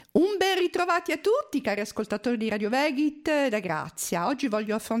Bentrovati a tutti, cari ascoltatori di Radio Vegit da Grazia. Oggi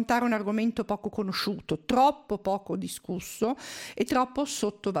voglio affrontare un argomento poco conosciuto, troppo poco discusso e troppo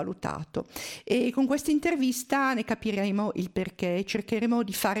sottovalutato. E con questa intervista ne capiremo il perché e cercheremo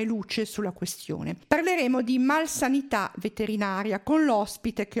di fare luce sulla questione. Parleremo di malsanità veterinaria con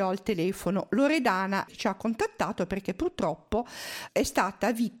l'ospite che ho al telefono, Loredana, che ci ha contattato perché purtroppo è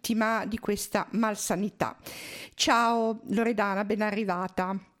stata vittima di questa malsanità. Ciao Loredana, ben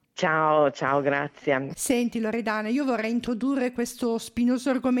arrivata. Ciao, grazie. Senti Loredana, io vorrei introdurre questo spinoso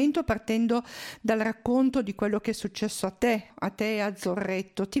argomento partendo dal racconto di quello che è successo a te e a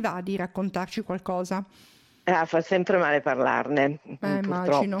Zorretto. Ti va di raccontarci qualcosa? Fa sempre male parlarne, purtroppo,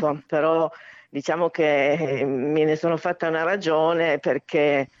 immagino. però diciamo che me ne sono fatta una ragione,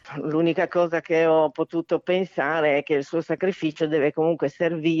 perché l'unica cosa che ho potuto pensare è che il suo sacrificio deve comunque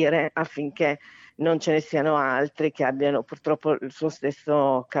servire affinché non ce ne siano altri che abbiano purtroppo il suo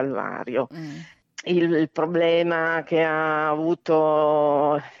stesso calvario. Il problema che ha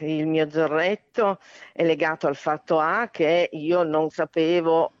avuto il mio Zorretto è legato al fatto che io non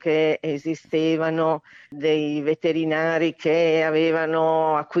sapevo che esistevano dei veterinari che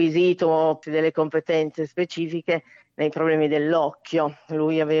avevano acquisito delle competenze specifiche nei problemi dell'occhio.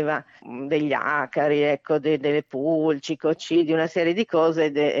 Lui aveva degli acari, ecco, delle pulci, coccidi, una serie di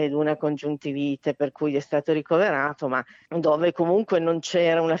cose ed una congiuntivite, per cui è stato ricoverato, ma dove comunque non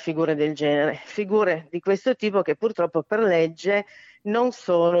c'era una figura del genere. Figure di questo tipo che purtroppo per legge non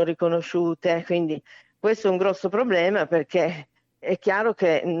sono riconosciute, quindi questo è un grosso problema, perché è chiaro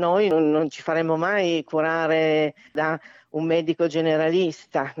che noi non ci faremo mai curare da un medico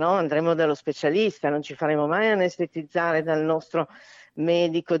generalista, no? Andremo dallo specialista, non ci faremo mai anestetizzare dal nostro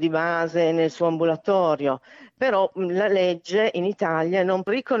medico di base nel suo ambulatorio, però la legge in Italia non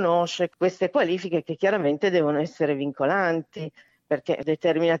riconosce queste qualifiche, che chiaramente devono essere vincolanti, perché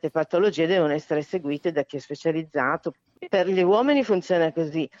determinate patologie devono essere seguite da chi è specializzato. Per gli uomini funziona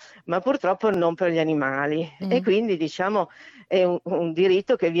così, ma purtroppo non per gli animali, e quindi diciamo è un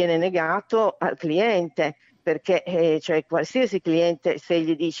diritto che viene negato al cliente, perché cioè qualsiasi cliente, se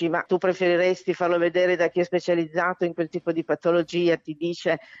gli dici ma tu preferiresti farlo vedere da chi è specializzato in quel tipo di patologia, ti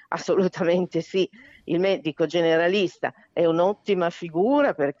dice assolutamente sì. Il medico generalista è un'ottima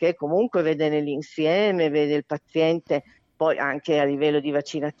figura, perché comunque vede nell'insieme, vede il paziente poi anche a livello di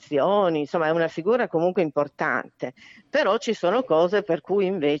vaccinazioni, insomma è una figura comunque importante, però ci sono cose per cui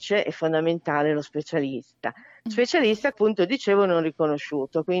invece è fondamentale lo specialista. Specialista, appunto, dicevo, non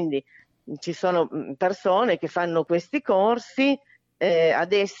riconosciuto, quindi ci sono persone che fanno questi corsi.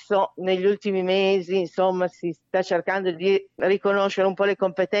 Adesso negli ultimi mesi, insomma, si sta cercando di riconoscere un po' le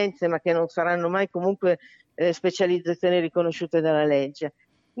competenze, ma che non saranno mai comunque specializzazioni riconosciute dalla legge.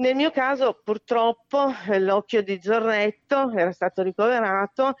 Nel mio caso, purtroppo, l'occhio di Zorretto era stato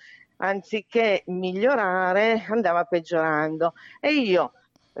ricoverato, anziché migliorare andava peggiorando, e io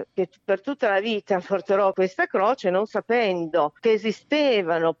che per tutta la vita porterò questa croce, non sapendo che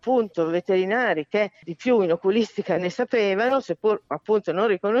esistevano appunto veterinari che di più in oculistica ne sapevano, seppur appunto non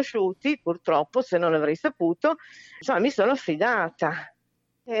riconosciuti, purtroppo, se non l'avrei saputo, insomma mi sono affidata.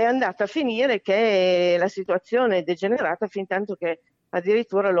 È andata a finire che la situazione è degenerata fin tanto che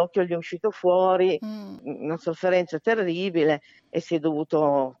addirittura l'occhio gli è uscito fuori, una sofferenza terribile, e si è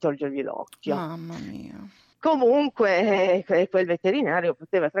dovuto togliergli l'occhio. Mamma mia. Comunque quel veterinario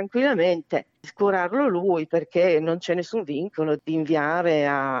poteva tranquillamente curarlo lui, perché non c'è nessun vincolo di inviare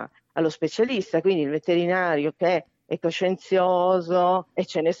allo specialista, quindi il veterinario che è coscienzioso, e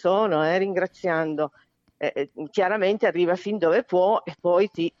ce ne sono, ringraziando, chiaramente arriva fin dove può e poi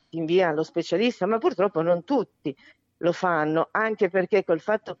ti invia allo specialista, ma purtroppo non tutti lo fanno, anche perché col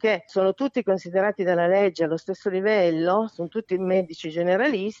fatto che sono tutti considerati dalla legge allo stesso livello, sono tutti medici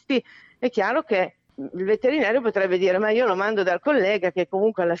generalisti, è chiaro che il veterinario potrebbe dire ma io lo mando dal collega che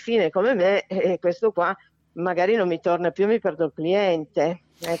comunque alla fine è come me, e questo qua magari non mi torna più, mi perdo il cliente.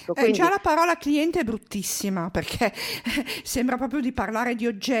 Ecco, quindi Già la parola cliente è bruttissima, perché sembra proprio di parlare di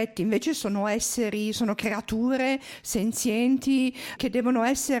oggetti, invece sono esseri, sono creature senzienti che devono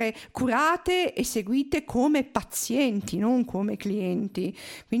essere curate e seguite come pazienti, non come clienti.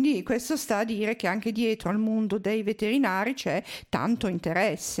 Quindi questo sta a dire che anche dietro al mondo dei veterinari c'è tanto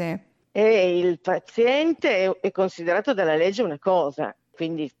interesse. E il paziente è considerato dalla legge una cosa,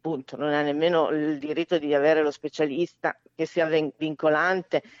 quindi appunto non ha nemmeno il diritto di avere lo specialista che sia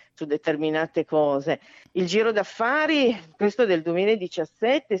vincolante su determinate cose. Il giro d'affari, questo del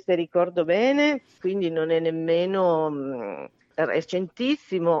 2017, se ricordo bene, quindi non è nemmeno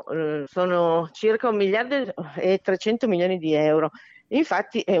recentissimo, sono circa 1.300.000.000 di euro.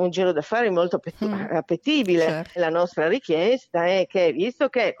 Infatti è un giro d'affari molto appetibile. Certo. La nostra richiesta è che, visto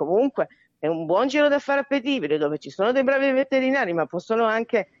che comunque è un buon giro d'affari appetibile, dove ci sono dei bravi veterinari, ma possono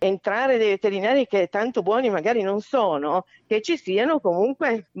anche entrare dei veterinari che tanto buoni magari non sono, che ci siano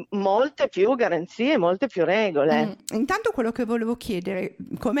comunque molte più garanzie, molte più regole. Intanto quello che volevo chiedere,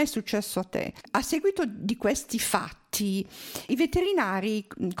 come è successo a te? A seguito di questi fatti, i veterinari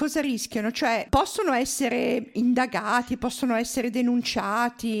cosa rischiano? Cioè, possono essere indagati, possono essere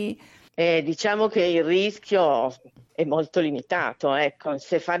denunciati? Diciamo che il rischio è molto limitato, ecco,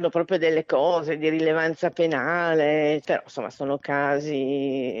 se fanno proprio delle cose di rilevanza penale, però insomma sono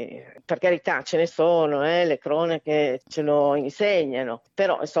casi, per carità ce ne sono, le cronache ce lo insegnano,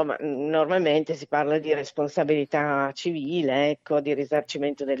 però insomma normalmente si parla di responsabilità civile, ecco, di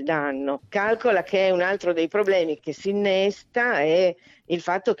risarcimento del danno. Calcola che un altro dei problemi che si innesta è il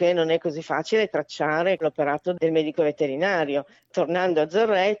fatto che non è così facile tracciare l'operato del medico veterinario. Tornando a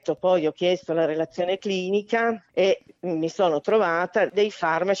Zorretto, poi ho chiesto la relazione clinica e mi sono trovata dei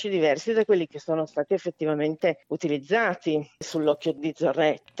farmaci diversi da quelli che sono stati effettivamente utilizzati sull'occhio di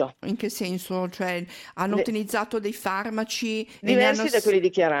Zorretto. In che senso? Cioè, hanno utilizzato dei farmaci diversi da quelli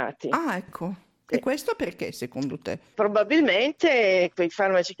dichiarati. Ah, ecco. E questo perché, secondo te? Probabilmente quei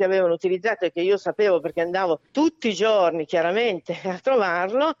farmaci che avevano utilizzato e che io sapevo perché andavo tutti i giorni chiaramente a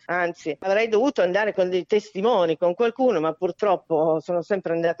trovarlo, anzi avrei dovuto andare con dei testimoni, con qualcuno, ma purtroppo sono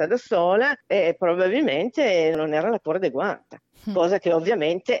sempre andata da sola e probabilmente non era la cura adeguata. Cosa che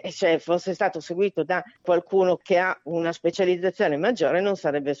ovviamente se fosse stato seguito da qualcuno che ha una specializzazione maggiore non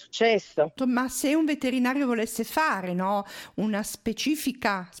sarebbe successo. Ma se un veterinario volesse fare, no, una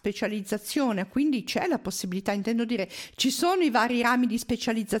specifica specializzazione, quindi c'è la possibilità, intendo dire, ci sono i vari rami di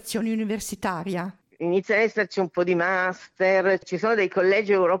specializzazione universitaria? Inizia ad esserci un po' di master, ci sono dei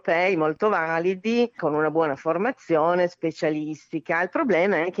collegi europei molto validi, con una buona formazione specialistica. Il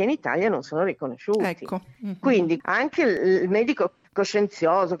problema è che in Italia non sono riconosciuti. Ecco. Quindi anche il medico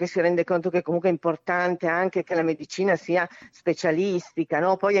coscienzioso che si rende conto che comunque è importante anche che la medicina sia specialistica,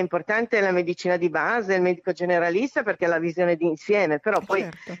 no? Poi è importante la medicina di base, il medico generalista perché ha la visione d'insieme, però poi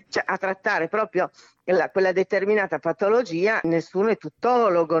cioè, a trattare proprio quella determinata patologia nessuno è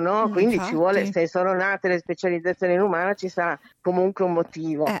tuttologo, no? Quindi infatti. Ci vuole, se sono nate le specializzazioni in umana ci sarà comunque un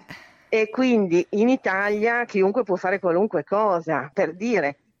motivo. E quindi in Italia chiunque può fare qualunque cosa, per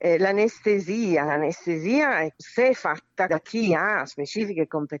dire l'anestesia, se è fatta da chi ha specifiche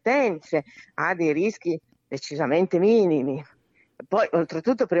competenze, ha dei rischi decisamente minimi. Poi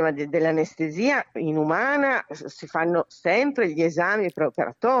oltretutto prima dell'anestesia in umana si fanno sempre gli esami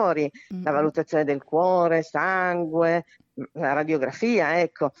preoperatori, la valutazione del cuore, sangue, la radiografia,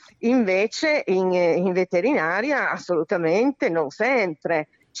 ecco. Invece in veterinaria assolutamente non sempre.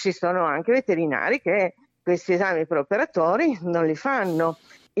 Ci sono anche veterinari che questi esami preoperatori non li fanno.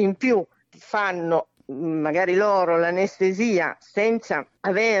 In più fanno magari loro l'anestesia senza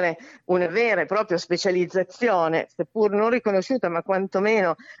avere una vera e propria specializzazione, seppur non riconosciuta, ma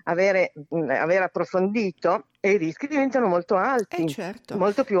quantomeno aver approfondito, e i rischi diventano molto alti,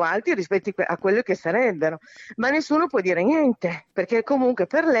 molto più alti rispetto a quello che sarebbero. Ma nessuno può dire niente, perché comunque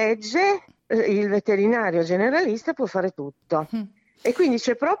per legge il veterinario generalista può fare tutto. E quindi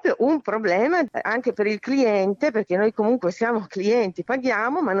c'è proprio un problema anche per il cliente, perché noi comunque siamo clienti,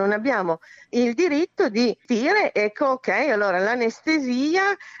 paghiamo, ma non abbiamo il diritto di dire, ecco, ok, allora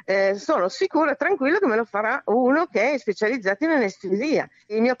l'anestesia sono sicura, tranquillo che me lo farà uno che è specializzato in anestesia.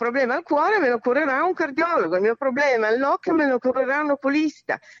 Il mio problema al cuore me lo curerà un cardiologo, il mio problema all'occhio me lo curerà un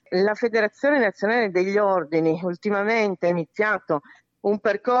oculista. La Federazione Nazionale degli Ordini ultimamente ha iniziato un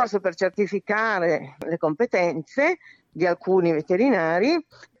percorso per certificare le competenze di alcuni veterinari,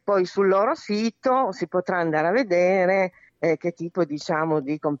 poi sul loro sito si potrà andare a vedere che tipo di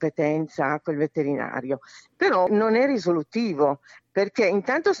competenza ha quel veterinario. Però non è risolutivo, perché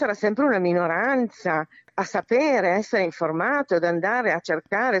intanto sarà sempre una minoranza a sapere, a essere informato, ad andare a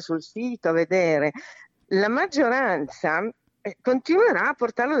cercare sul sito, a vedere. La maggioranza continuerà a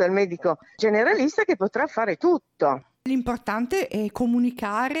portarlo dal medico generalista che potrà fare tutto. L'importante è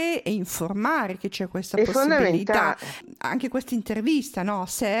comunicare e informare che c'è questa possibilità. Anche questa intervista, no,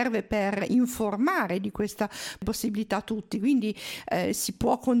 serve per informare di questa possibilità a tutti, quindi si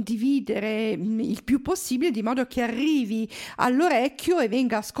può condividere il più possibile di modo che arrivi all'orecchio e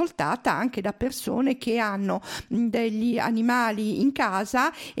venga ascoltata anche da persone che hanno degli animali in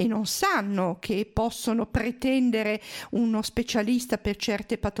casa e non sanno che possono pretendere uno specialista per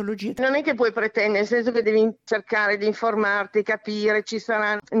certe patologie. Non è che puoi pretendere, nel senso che devi cercare di informarti, capire, ci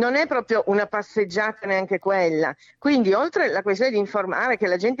saranno. Non è proprio una passeggiata neanche quella. Quindi oltre alla questione di informare, che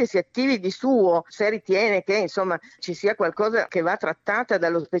la gente si attivi di suo, se ritiene che insomma ci sia qualcosa che va trattata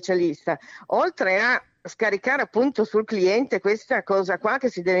dallo specialista, oltre a scaricare appunto sul cliente questa cosa qua, che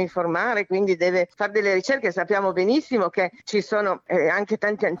si deve informare, quindi deve fare delle ricerche. Sappiamo benissimo che ci sono anche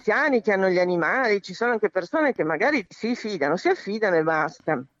tanti anziani che hanno gli animali, ci sono anche persone che magari si affidano e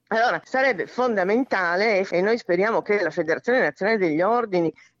basta. Allora sarebbe fondamentale, e noi speriamo che la Federazione Nazionale degli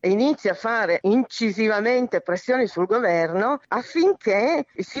Ordini inizi a fare incisivamente pressioni sul governo affinché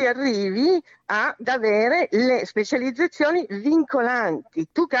si arrivi ad avere le specializzazioni vincolanti.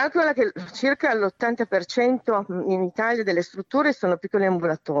 Tu calcola che circa l'80% in Italia delle strutture sono piccoli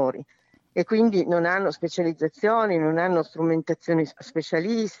ambulatori e quindi non hanno specializzazioni, non hanno strumentazioni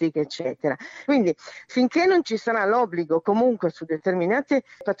specialistiche, eccetera. Quindi finché non ci sarà l'obbligo comunque su determinate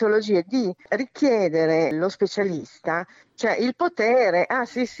patologie di richiedere lo specialista, cioè il potere,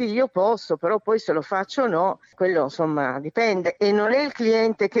 sì io posso, però poi se lo faccio o no, quello insomma dipende, e non è il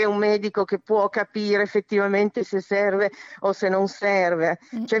cliente che è un medico che può capire effettivamente se serve o se non serve,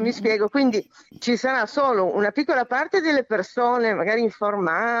 cioè mi spiego, quindi ci sarà solo una piccola parte delle persone magari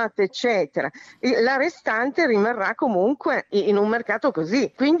informate, eccetera, e la restante rimarrà comunque in un mercato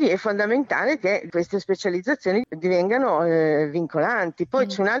così, quindi è fondamentale che queste specializzazioni divengano vincolanti. Poi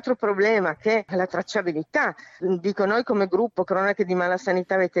c'è un altro problema che è la tracciabilità. Dico, noi come gruppo Cronache di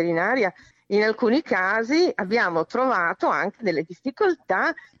Malasanità Veterinaria in alcuni casi abbiamo trovato anche delle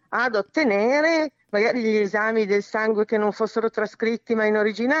difficoltà ad ottenere magari gli esami del sangue che non fossero trascritti ma in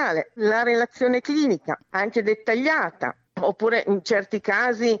originale, la relazione clinica anche dettagliata, oppure in certi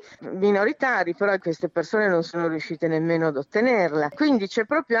casi minoritari, però queste persone non sono riuscite nemmeno ad ottenerla. Quindi c'è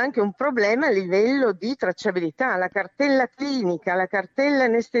proprio anche un problema a livello di tracciabilità, la cartella clinica, la cartella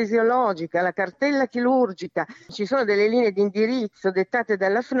anestesiologica, la cartella chirurgica. Ci sono delle linee di indirizzo dettate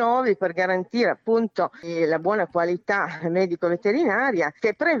dalla FNOVI per garantire appunto la buona qualità medico-veterinaria,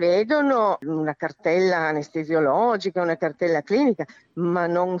 che prevedono una cartella anestesiologica, una cartella clinica, ma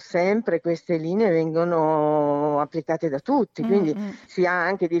non sempre queste linee vengono applicate da tutti, quindi si ha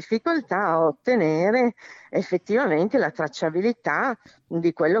anche difficoltà a ottenere effettivamente la tracciabilità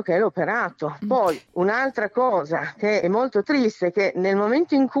di quello che è l'operato. Poi un'altra cosa che è molto triste è che nel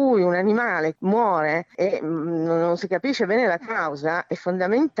momento in cui un animale muore e non si capisce bene la causa, è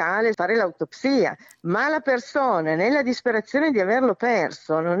fondamentale fare l'autopsia, ma la persona nella disperazione di averlo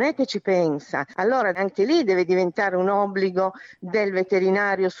perso non è che ci pensa. Allora anche lì deve diventare un obbligo del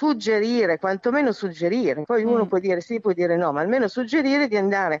veterinario suggerire, quantomeno suggerire, poi uno può dire sì, può dire no, ma almeno suggerire di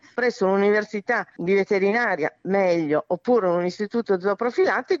andare presso un'università di veterinaria, meglio, oppure un istituto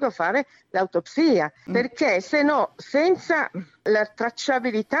zooprofilattico a fare l'autopsia, perché se no, senza la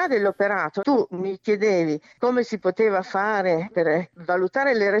tracciabilità dell'operato, tu mi chiedevi come si poteva fare per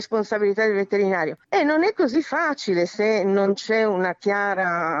valutare le responsabilità del veterinario, e non è così facile se non c'è una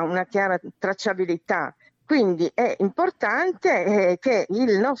chiara tracciabilità. Quindi è importante che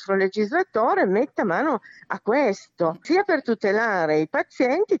il nostro legislatore metta mano a questo, sia per tutelare i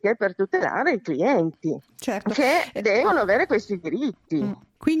pazienti che per tutelare i clienti, certo, che devono avere questi diritti.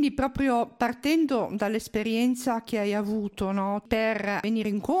 Quindi proprio partendo dall'esperienza che hai avuto, no, per venire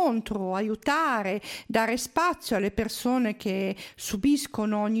incontro, aiutare, dare spazio alle persone che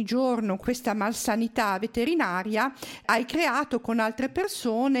subiscono ogni giorno questa malsanità veterinaria, hai creato con altre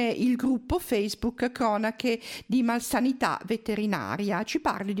persone il gruppo Facebook Cronache di Malsanità Veterinaria. Ci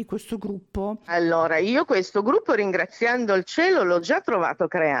parli di questo gruppo? Allora, io questo gruppo, ringraziando il cielo, l'ho già trovato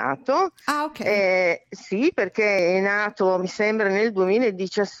creato. Ok. Sì, perché è nato, mi sembra, nel 2017.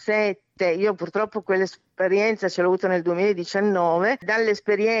 Io purtroppo quell'esperienza ce l'ho avuta nel 2019,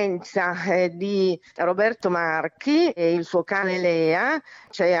 dall'esperienza di Roberto Marchi e il suo cane Lea.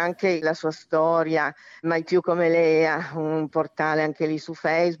 C'è anche la sua storia, Mai più come Lea, un portale anche lì su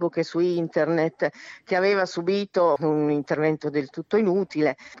Facebook e su internet, che aveva subito un intervento del tutto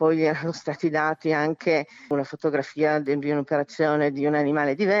inutile, poi gli erano stati dati anche una fotografia di un'operazione di un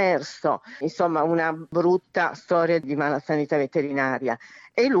animale diverso, insomma una brutta storia di malasanità veterinaria.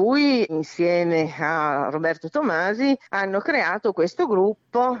 E lui, insieme a Roberto Tomasi, hanno creato questo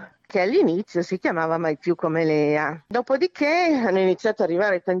gruppo che all'inizio si chiamava Mai più come Lea. Dopodiché hanno iniziato ad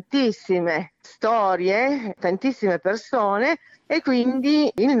arrivare tantissime storie, tantissime persone, e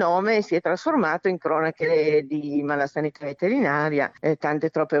quindi il nome si è trasformato in Cronache di Malasanità Veterinaria, tante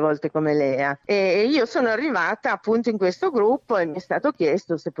troppe volte come Lea. E io sono arrivata appunto in questo gruppo e mi è stato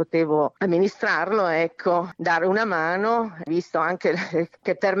chiesto se potevo amministrarlo, ecco, dare una mano, visto anche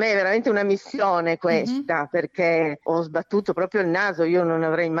che per me è veramente una missione questa, perché ho sbattuto proprio il naso, io non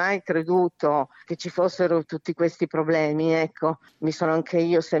avrei mai creduto che ci fossero tutti questi problemi, ecco. Mi sono anche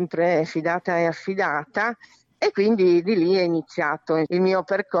io sempre fidata e affidata, E quindi di lì è iniziato il mio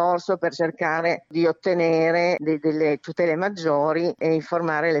percorso per cercare di ottenere delle tutele maggiori e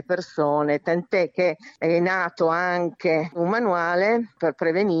informare le persone, tant'è che è nato anche un manuale per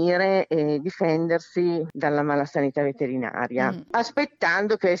prevenire e difendersi dalla malasanità veterinaria,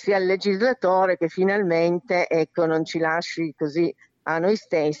 aspettando che sia il legislatore che finalmente, ecco, non ci lasci così a noi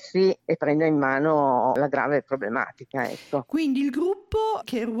stessi e prenda in mano la grave problematica, ecco. Quindi il gruppo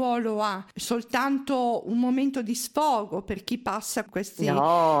che ruolo ha? Soltanto un momento di sfogo per chi passa queste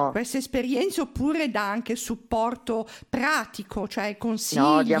esperienze, oppure dà anche supporto pratico, cioè consigli?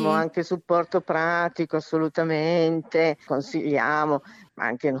 No, diamo anche supporto pratico, assolutamente, consigliamo,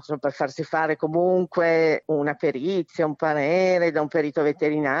 anche non so, per farsi fare comunque una perizia, un parere da un perito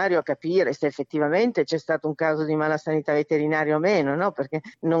veterinario, capire se effettivamente c'è stato un caso di malasanità veterinaria o meno, no? Perché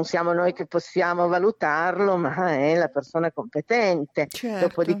non siamo noi che possiamo valutarlo, ma è la persona competente. Certo.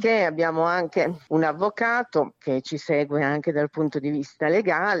 Dopodiché abbiamo anche un avvocato che ci segue anche dal punto di vista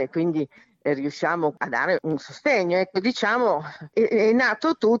legale, quindi riusciamo a dare un sostegno. Ecco, diciamo, è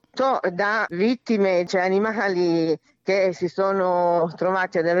nato tutto da vittime, cioè animali che si sono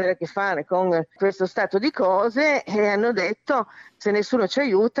trovati ad avere a che fare con questo stato di cose e hanno detto: se nessuno ci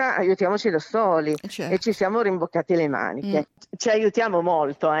aiuta, aiutiamoci da soli. Certo. E ci siamo rimboccati le maniche. Ci aiutiamo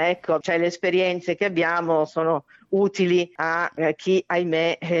molto, ecco, cioè le esperienze che abbiamo sono utili a chi,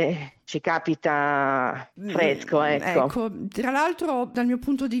 ahimè, ci capita fresco, ecco. Tra l'altro dal mio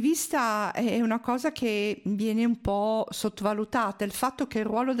punto di vista è una cosa che viene un po' sottovalutata, il fatto che il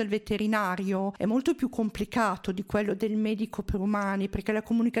ruolo del veterinario è molto più complicato di quello del medico per umani, perché la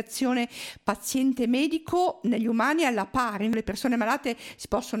comunicazione paziente-medico negli umani è alla pari, le persone malate si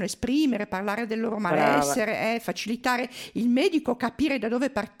possono esprimere, parlare del loro malessere, facilitare il medico, capire da dove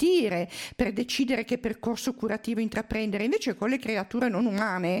partire per decidere che percorso curativo intraprendere. Invece con le creature non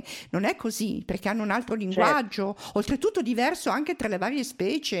umane non è così, perché hanno un altro linguaggio, oltretutto diverso anche tra le varie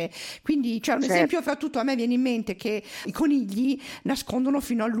specie. Quindi c'è un esempio fra tutto, a me viene in mente che i conigli nascondono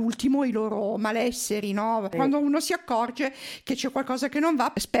fino all'ultimo i loro malesseri, no? Quando uno si accorge che c'è qualcosa che non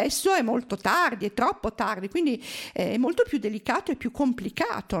va, spesso è molto tardi, è troppo tardi, quindi è molto più delicato e più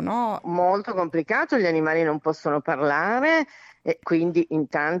complicato, no? Molto complicato, gli animali non possono parlare. E quindi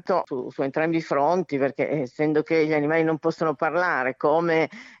intanto su entrambi i fronti, perché essendo che gli animali non possono parlare, come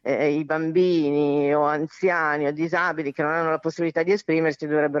i bambini o anziani o disabili che non hanno la possibilità di esprimersi,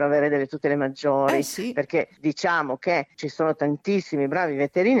 dovrebbero avere delle tutele maggiori, perché diciamo che ci sono tantissimi bravi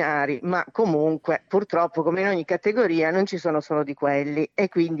veterinari, ma comunque purtroppo, come in ogni categoria, non ci sono solo di quelli, e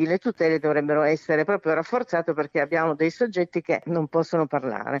quindi le tutele dovrebbero essere proprio rafforzate, perché abbiamo dei soggetti che non possono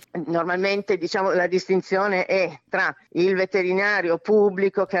parlare. Normalmente, diciamo, la distinzione è tra il veterinario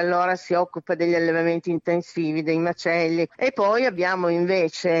pubblico, che allora si occupa degli allevamenti intensivi, dei macelli, e poi abbiamo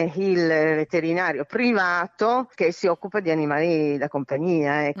invece il veterinario privato che si occupa di animali da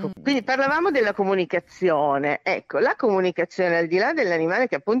compagnia, ecco. Quindi parlavamo della comunicazione. Ecco, la comunicazione, al di là dell'animale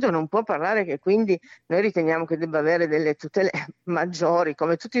che appunto non può parlare, che quindi noi riteniamo che debba avere delle tutele maggiori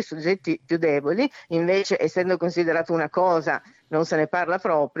come tutti i soggetti più deboli, invece essendo considerato una cosa non se ne parla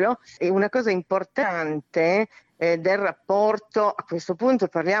proprio. E una cosa importante del rapporto, a questo punto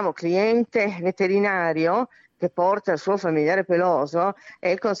parliamo cliente veterinario che porta il suo familiare peloso, è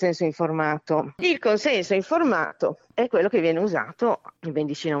il consenso informato. Il consenso informato è quello che viene usato in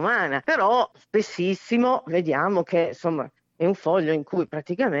medicina umana, però spessissimo vediamo che, insomma, è un foglio in cui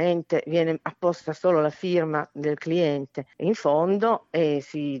praticamente viene apposta solo la firma del cliente in fondo e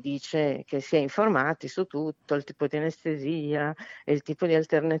si dice che si è informati su tutto, il tipo di anestesia, il tipo di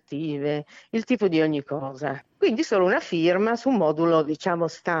alternative, il tipo di ogni cosa. Quindi solo una firma su un modulo, diciamo,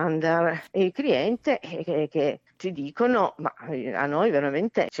 standard, e il cliente che ti dicono: ma a noi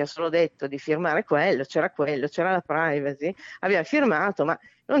veramente ci ha solo detto di firmare quello, c'era la privacy, abbiamo firmato, ma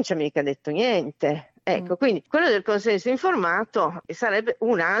non ci ha mica detto niente. Ecco, quindi quello del consenso informato sarebbe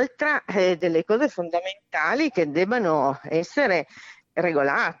un'altra delle cose fondamentali che debbano essere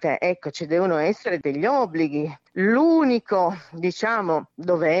regolate. Ecco, ci devono essere degli obblighi. L'unico, diciamo,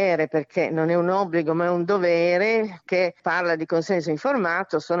 dovere, perché non è un obbligo ma è un dovere, che parla di consenso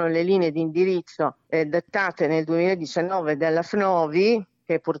informato sono le linee di indirizzo dettate nel 2019 dalla FNOVI,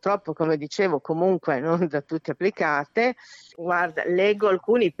 che purtroppo, come dicevo, comunque non da tutti applicate. Guarda, leggo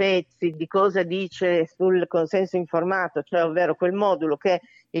alcuni pezzi di cosa dice sul consenso informato, cioè ovvero quel modulo che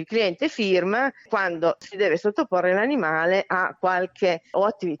il cliente firma quando si deve sottoporre l'animale a qualche o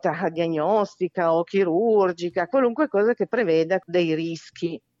attività diagnostica o chirurgica, qualunque cosa che preveda dei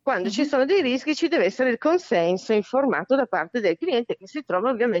rischi. Quando ci sono dei rischi ci deve essere il consenso informato da parte del cliente, che si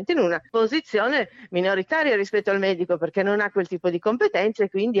trova ovviamente in una posizione minoritaria rispetto al medico, perché non ha quel tipo di competenze e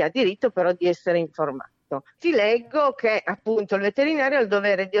quindi ha diritto però di essere informato. informato. Ti leggo che appunto il veterinario ha il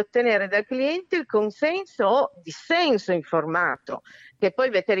dovere di ottenere dal cliente il consenso o dissenso informato, che poi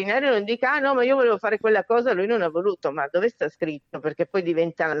il veterinario non dica: ah no, ma io volevo fare quella cosa, lui non ha voluto. Ma dove sta scritto? Perché poi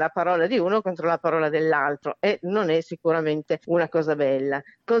diventa la parola di uno contro la parola dell'altro e non è sicuramente una cosa bella.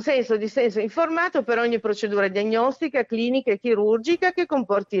 Consenso o dissenso informato per ogni procedura diagnostica, clinica e chirurgica che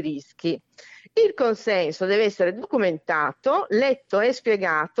comporti rischi. Il consenso deve essere documentato, letto e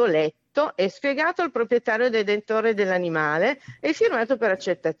spiegato al proprietario detentore dell'animale e firmato per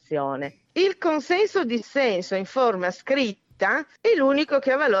accettazione. Il consenso dissenso in forma scritta è l'unico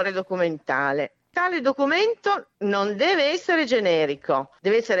che ha valore documentale. Tale documento non deve essere generico,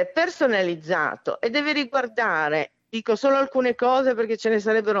 deve essere personalizzato e deve riguardare, dico solo alcune cose perché ce ne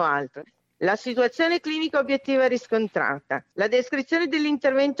sarebbero altre: la situazione clinica obiettiva riscontrata, la descrizione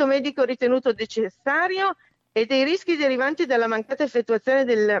dell'intervento medico ritenuto necessario e dei rischi derivanti dalla mancata effettuazione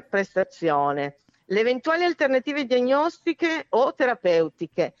della prestazione, le eventuali alternative diagnostiche o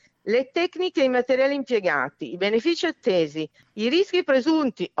terapeutiche, le tecniche e i materiali impiegati, i benefici attesi, i rischi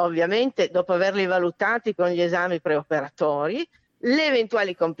presunti, ovviamente dopo averli valutati con gli esami preoperatori, le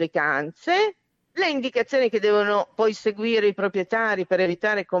eventuali complicanze, le indicazioni che devono poi seguire i proprietari per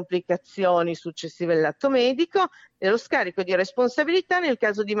evitare complicazioni successive all'atto medico e lo scarico di responsabilità nel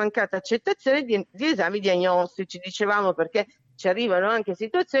caso di mancata accettazione di esami diagnostici. Dicevamo, perché ci arrivano anche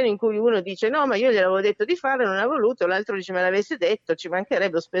situazioni in cui uno dice: no, ma io gliel'avevo detto di fare, non ha voluto, l'altro dice: me l'avessi detto, ci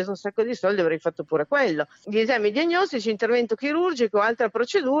mancherebbe, ho speso un sacco di soldi, avrei fatto pure quello. Gli esami diagnostici, intervento chirurgico, altra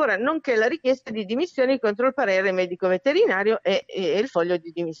procedura, nonché la richiesta di dimissioni contro il parere medico veterinario e il foglio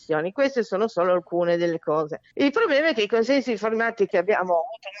di dimissioni. Queste sono solo alcune delle cose. Il problema è che i consensi informati che abbiamo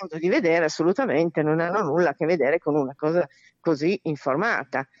avuto modo di vedere assolutamente non hanno nulla a che vedere con una cosa così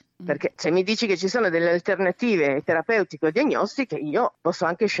informata. Perché se mi dici che ci sono delle alternative terapeutico-diagnostiche, io posso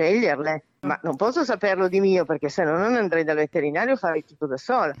anche sceglierle, ma non posso saperlo di mio, perché se no non andrei dal veterinario a fare tutto da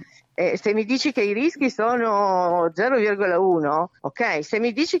sola. Se mi dici che i rischi sono 0,1, ok, se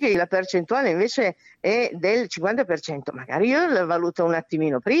mi dici che la percentuale invece è del 50%, magari io la valuto un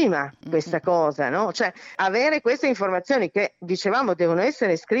attimino prima questa cosa, no? Cioè, avere queste informazioni che, dicevamo, devono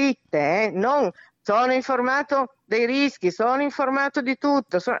essere scritte, non sono informato dei rischi, sono informato di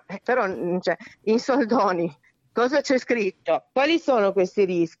tutto, però cioè, in soldoni cosa c'è scritto? Quali sono questi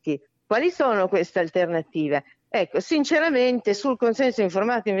rischi? Quali sono queste alternative? Ecco, sinceramente sul consenso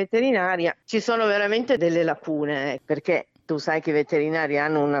informato in veterinaria ci sono veramente delle lacune, perché tu sai che i veterinari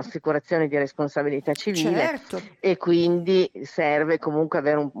hanno un'assicurazione di responsabilità civile, certo, e quindi serve comunque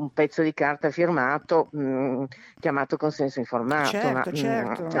avere un pezzo di carta firmato, chiamato consenso informato, certo,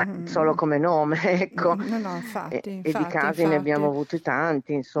 certo. Cioè, solo come nome, ecco. No, infatti, E di casi ne abbiamo avuti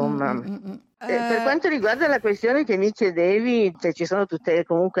tanti, insomma. Per quanto riguarda la questione che mi chiedevi, cioè, ci sono tutte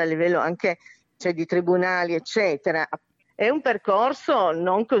comunque a livello anche, cioè, di tribunali, eccetera. È un percorso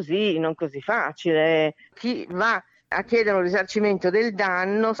non così facile. Chi va a chiedere un risarcimento del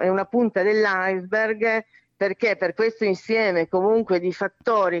danno è una punta dell'iceberg, perché per questo insieme comunque di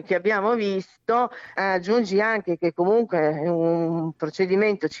fattori che abbiamo visto aggiungi anche che comunque un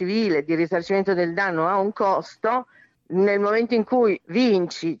procedimento civile di risarcimento del danno ha un costo. Nel momento in cui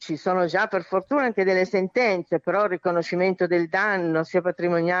vinci, ci sono già per fortuna anche delle sentenze, però il riconoscimento del danno sia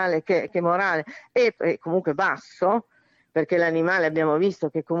patrimoniale che morale è comunque basso, perché l'animale abbiamo visto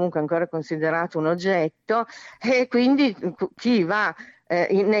che comunque è ancora considerato un oggetto, e quindi chi va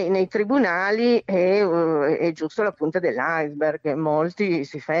nei tribunali è giusto la punta dell'iceberg, molti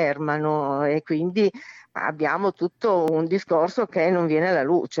si fermano e quindi abbiamo tutto un discorso che non viene alla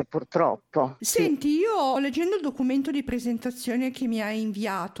luce, purtroppo. Senti, io leggendo il documento di presentazione che mi hai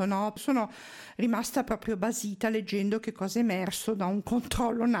inviato, no, sono rimasta proprio basita leggendo che cosa è emerso da un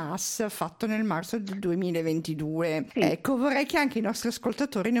controllo NAS fatto nel marzo del 2022. Sì. Ecco, vorrei che anche i nostri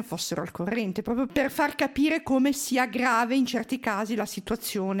ascoltatori ne fossero al corrente, proprio per far capire come sia grave in certi casi la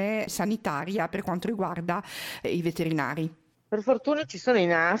situazione sanitaria per quanto riguarda i veterinari. Per fortuna ci sono i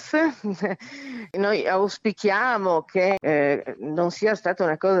NAS, noi auspichiamo che non sia stata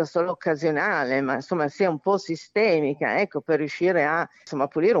una cosa solo occasionale, ma insomma sia un po' sistemica, ecco, per riuscire a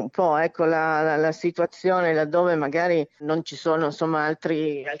pulire un po', ecco, la situazione laddove magari non ci sono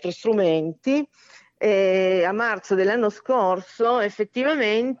altri strumenti. A marzo dell'anno scorso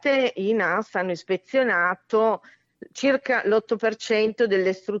effettivamente i NAS hanno ispezionato circa l'8%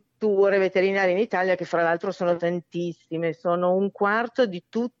 delle strutture veterinarie in Italia, che fra l'altro sono tantissime, sono un quarto di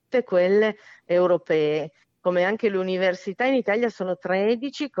tutte quelle europee. Come anche le università in Italia sono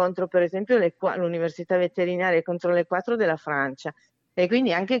 13 contro per esempio l'università veterinaria contro le 4 della Francia. E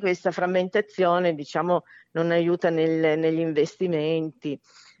quindi anche questa frammentazione non aiuta negli investimenti.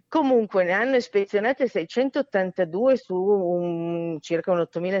 Comunque ne hanno ispezionate 682 su circa un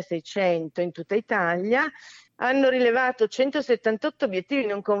 8600 in tutta Italia. Hanno rilevato 178 obiettivi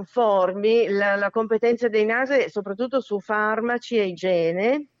non conformi, la competenza dei NASE soprattutto su farmaci e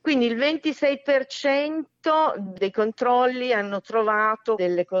igiene, quindi il 26% dei controlli hanno trovato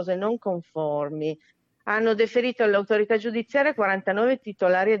delle cose non conformi. Hanno deferito all'autorità giudiziaria 49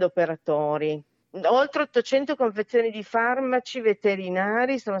 titolari ed operatori. Oltre 800 confezioni di farmaci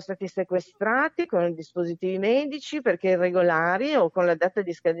veterinari sono stati sequestrati con dispositivi medici perché irregolari o con la data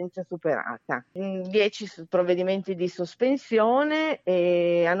di scadenza superata. 10 provvedimenti di sospensione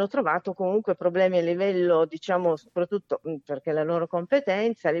e hanno trovato comunque problemi a livello, diciamo, soprattutto perché la loro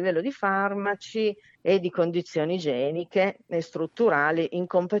competenza a livello di farmaci e di condizioni igieniche e strutturali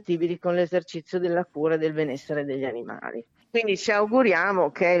incompatibili con l'esercizio della cura e del benessere degli animali. Quindi ci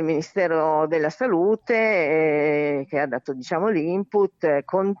auguriamo che il Ministero della Salute, che ha dato diciamo l'input,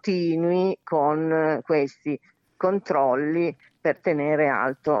 continui con questi controlli per tenere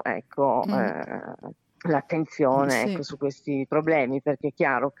alto l'attenzione Sì. su questi problemi, perché è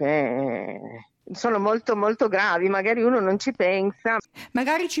chiaro che sono molto molto gravi, magari uno non ci pensa.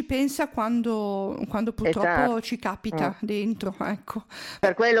 Magari ci pensa quando purtroppo ci capita dentro, ecco.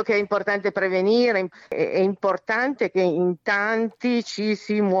 Per quello che è importante prevenire, è importante che in tanti ci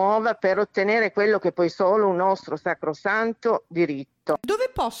si muova per ottenere quello che poi solo un nostro sacrosanto diritto. Dove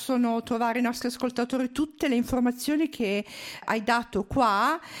possono trovare i nostri ascoltatori tutte le informazioni che hai dato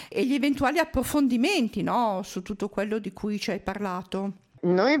qua e gli eventuali approfondimenti, no, su tutto quello di cui ci hai parlato?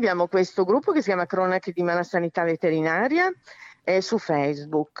 Noi abbiamo questo gruppo che si chiama Cronache di Malasanità Veterinaria su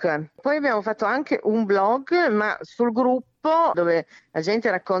Facebook. Poi abbiamo fatto anche un blog, ma sul gruppo dove la gente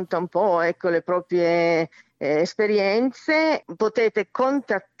racconta un po', ecco, le proprie esperienze. Potete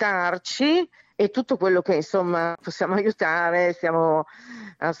contattarci e tutto quello che insomma possiamo aiutare, siamo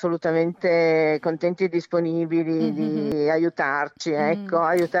assolutamente contenti e disponibili di aiutarci, ecco,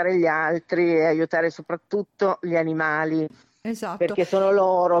 aiutare gli altri e aiutare soprattutto gli animali. Esatto. Perché sono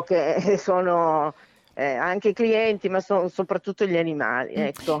loro che sono anche i clienti, ma sono soprattutto gli animali,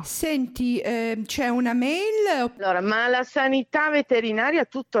 ecco. Senti, c'è una mail? Allora, malasanità veterinaria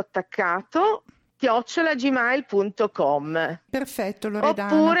tutto attaccato @gmail.com. Perfetto,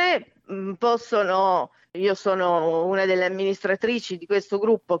 Loredana. Oppure io sono una delle amministratrici di questo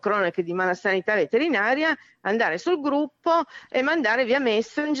gruppo Cronache di Malasanità Veterinaria, andare sul gruppo e mandare via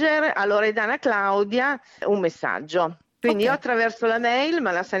Messenger a Loredana Claudia un messaggio. Quindi o attraverso la mail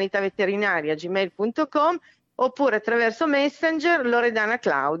malasanitaveterinaria@gmail.com oppure attraverso Messenger Loredana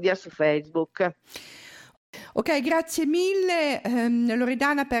Claudia su Facebook. Ok, grazie mille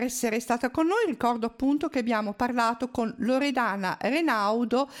Loredana per essere stata con noi. Ricordo appunto che abbiamo parlato con Loredana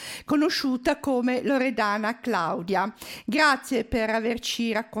Renaudo, conosciuta come Loredana Claudia. Grazie per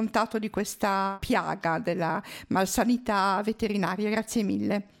averci raccontato di questa piaga della malsanità veterinaria, grazie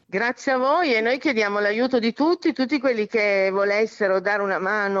mille. Grazie a voi, e noi chiediamo l'aiuto di tutti quelli che volessero dare una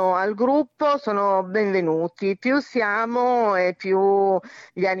mano al gruppo sono benvenuti. Più siamo e più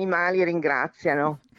gli animali ringraziano.